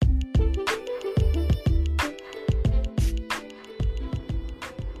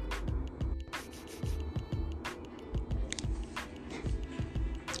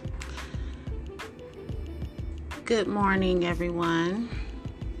Good morning, everyone.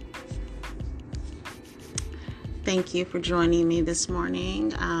 Thank you for joining me this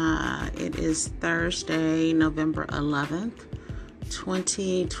morning. It is Thursday, November 11th,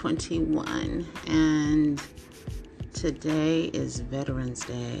 2021, and today is Veterans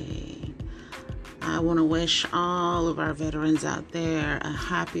Day. I want to wish all of our veterans out there a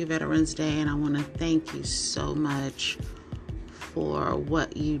happy Veterans Day, and I want to thank you so much for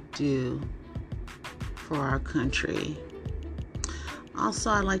what you do for our country. Also,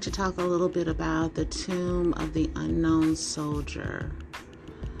 I'd like to talk a little bit about the Tomb of the Unknown Soldier.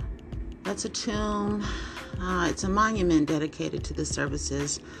 That's a tomb. It's a monument dedicated to the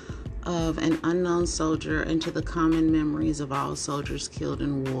services of an unknown soldier and to the common memories of all soldiers killed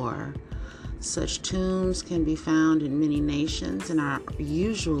in war. Such tombs can be found in many nations and are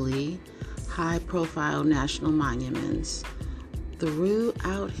usually high-profile national monuments.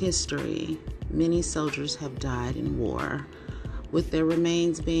 Throughout history, many soldiers have died in war, with their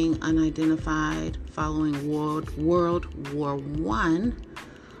remains being unidentified. Following World War I,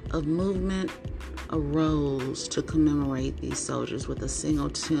 a movement arose to commemorate these soldiers with a single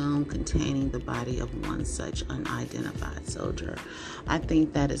tomb containing the body of one such unidentified soldier. I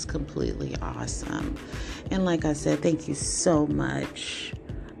think that is completely awesome. And like I said, thank you so much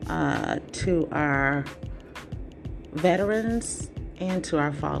to our veterans and to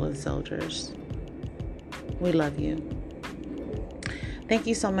our fallen soldiers. We love you. Thank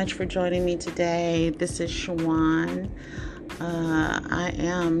you so much for joining me today. This is Shawan. I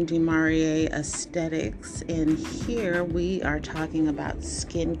am DeMarie Aesthetics, and here we are talking about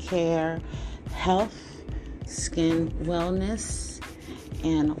skincare, health, skin wellness,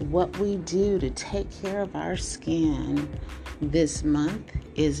 and what we do to take care of our skin. This month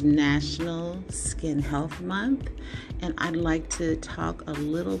is National Skin Health Month, and I'd like to talk a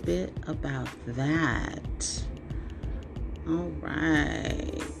little bit about that. All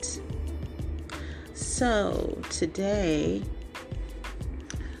right. So today,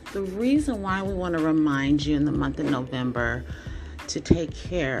 the reason why we want to remind you in the month of November to take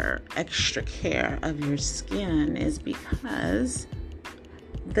extra care of your skin is because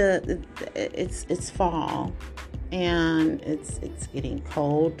it's fall and it's getting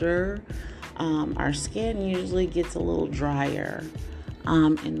colder. Our skin usually gets a little drier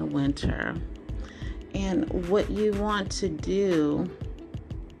in the winter. And what you want to do,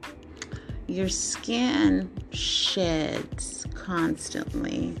 your skin sheds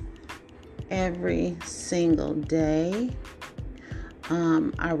constantly every single day.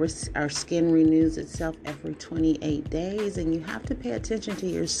 Our skin renews itself every 28 days, and you have to pay attention to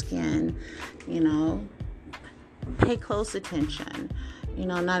your skin. Pay close attention.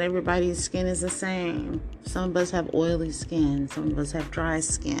 Not everybody's skin is the same. Some of us have oily skin. Some of us have dry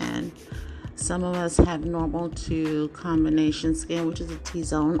skin. Some of us have normal to combination skin, which is a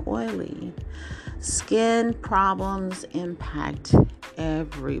T-zone oily. Skin problems impact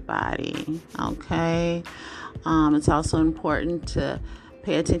everybody, okay? It's also important to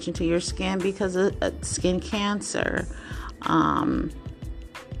pay attention to your skin because of skin cancer.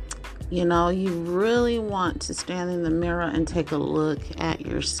 You really want to stand in the mirror and take a look at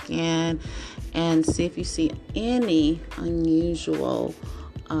your skin and see if you see any unusual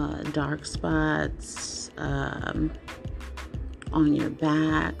dark spots on your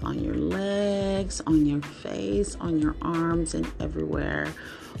back, on your legs, on your face, on your arms, and everywhere.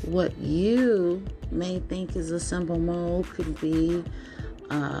 What you may think is a simple mole could be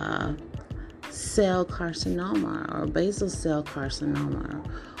cell carcinoma or basal cell carcinoma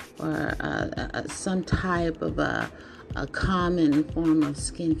or some type of a common form of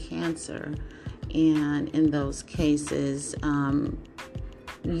skin cancer. And in those cases,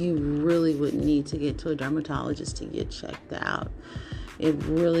 you really would need to get to a dermatologist to get checked out. It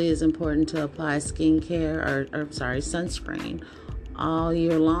really is important to apply sunscreen all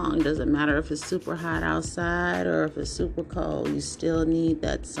year long. Doesn't matter if it's super hot outside or if it's super cold. You still need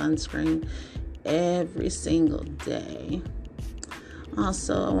that sunscreen every single day.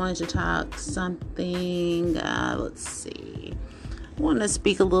 Also, I wanted to talk something, I want to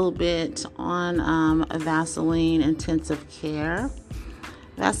speak a little bit on Vaseline Intensive Care.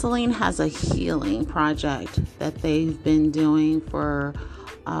 Vaseline has a healing project that they've been doing for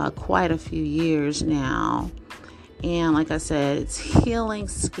quite a few years now. And like I said, it's healing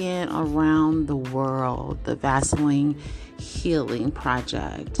skin around the world, the Vaseline Healing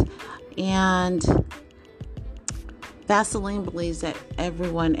Project. And Vaseline believes that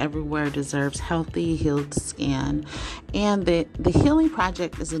everyone everywhere deserves healthy, healed skin. And the Healing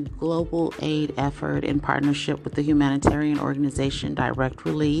Project is a global aid effort in partnership with the humanitarian organization Direct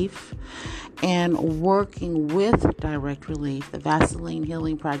Relief. And working with Direct Relief, the Vaseline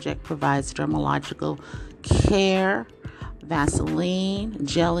Healing Project provides dermatological care, Vaseline,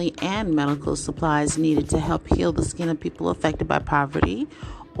 jelly, and medical supplies needed to help heal the skin of people affected by poverty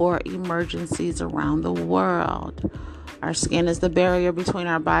or emergencies around the world. Our skin is the barrier between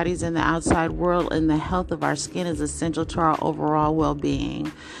our bodies and the outside world, and the health of our skin is essential to our overall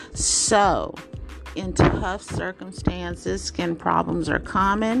well-being. So, in tough circumstances, skin problems are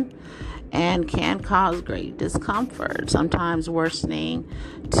common and can cause great discomfort, sometimes worsening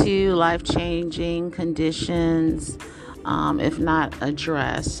to life-changing conditions if not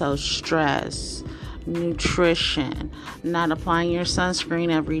addressed. So stress, nutrition, not applying your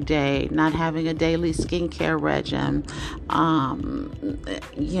sunscreen every day, not having a daily skincare regimen, not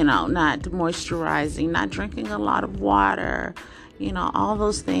moisturizing, not drinking a lot of water. All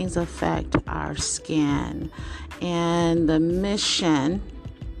those things affect our skin. And the mission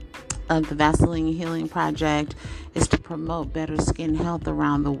of the Vaseline Healing Project is to promote better skin health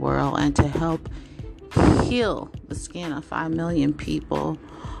around the world and to help heal the skin of 5 million people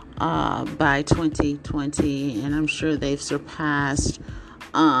by 2020. And I'm sure they've surpassed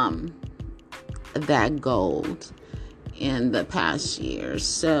that goal in the past years.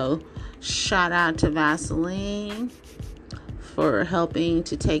 So shout out to Vaseline for helping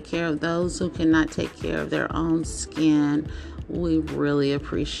to take care of those who cannot take care of their own skin. We really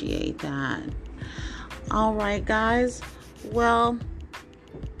appreciate that. All right, guys. Well,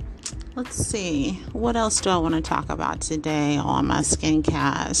 let's see. What else do I want to talk about today on my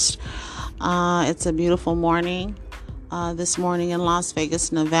Skincast? It's a beautiful morning. This morning in Las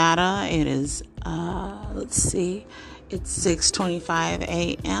Vegas, Nevada. It is, it's 6:25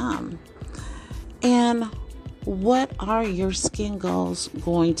 a.m. And what are your skin goals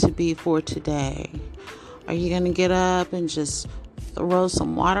going to be for today? Are you going to get up and just throw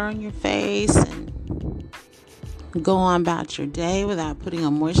some water on your face and go on about your day without putting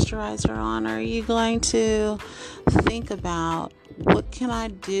a moisturizer on? Or are you going to think about, what can I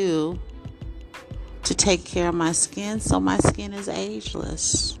do to take care of my skin so my skin is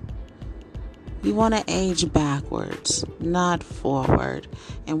ageless? You want to age backwards, not forward.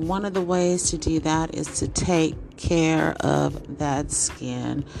 And one of the ways to do that is to take care of that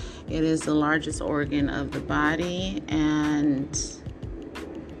skin. It is the largest organ of the body. And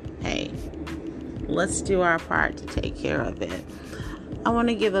hey, let's do our part to take care of it. I want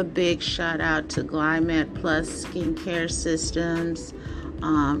to give a big shout out to Glymed Plus Skincare Systems.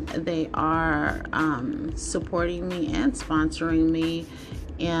 They are supporting me and sponsoring me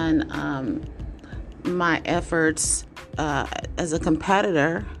in my efforts as a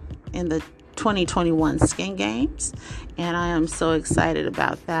competitor in the 2021 Skin Games, and I am so excited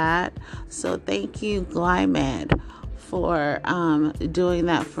about that. So thank you, Glymed, for doing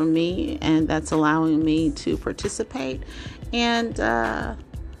that for me, and that's allowing me to participate and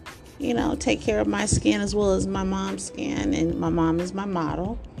take care of my skin as well as my mom's skin. And my mom is my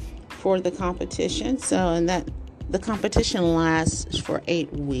model for the competition. The competition lasts for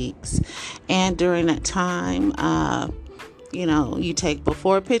 8 weeks. And during that time, you take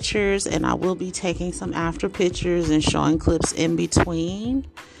before pictures, and I will be taking some after pictures and showing clips in between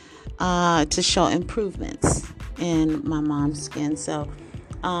to show improvements in my mom's skin. So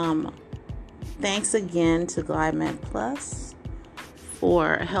thanks again to Glymed Plus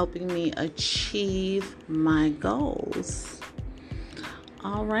for helping me achieve my goals.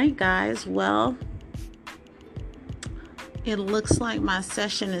 All right, guys. Well, it looks like my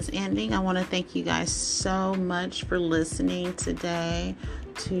session is ending. I want to thank you guys so much for listening today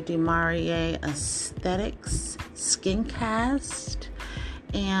to Demarie Aesthetics Skincast.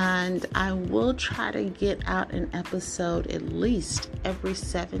 And I will try to get out an episode at least every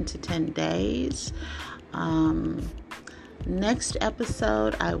 7 to 10 days. Next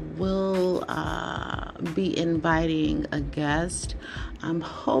episode, I will be inviting a guest. I'm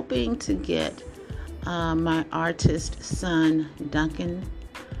hoping to get my artist son, Duncan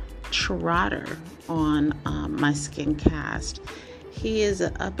Trotter, on my Skincast. He is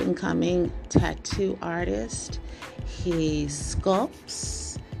an up-and-coming tattoo artist. He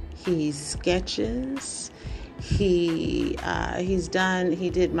sculpts, he sketches, he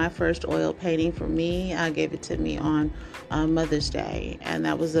did my first oil painting for me. Gave it to me on Mother's Day, and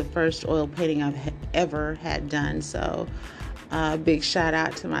that was the first oil painting I've ever had done. So big shout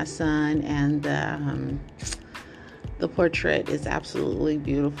out to my son and The portrait is absolutely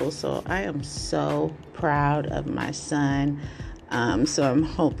beautiful. So I am so proud of my son. So I'm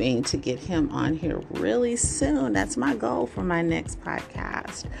hoping to get him on here really soon. That's my goal for my next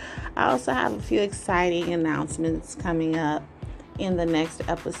podcast. I also have a few exciting announcements coming up in the next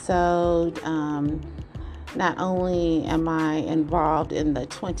episode. Not only am I involved in the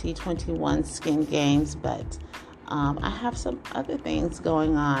 2021 Skin Games, but I have some other things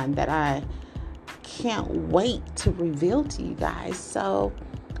going on that I can't wait to reveal to you guys. So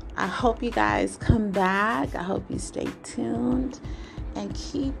I hope you guys come back. I hope you stay tuned and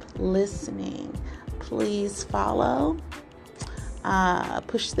keep listening. Please follow,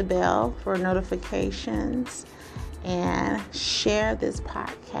 push the bell for notifications, and share this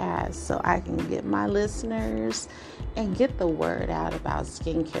podcast so I can get my listeners and get the word out about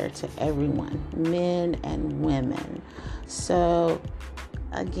skincare to everyone, men and women. So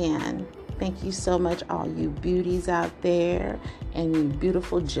again, thank you so much, all you beauties out there and you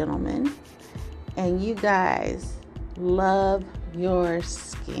beautiful gentlemen. And you guys, love your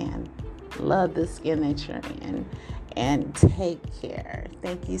skin. Love the skin that you're in. And take care.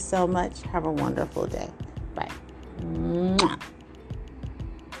 Thank you so much. Have a wonderful day. Bye. Mwah.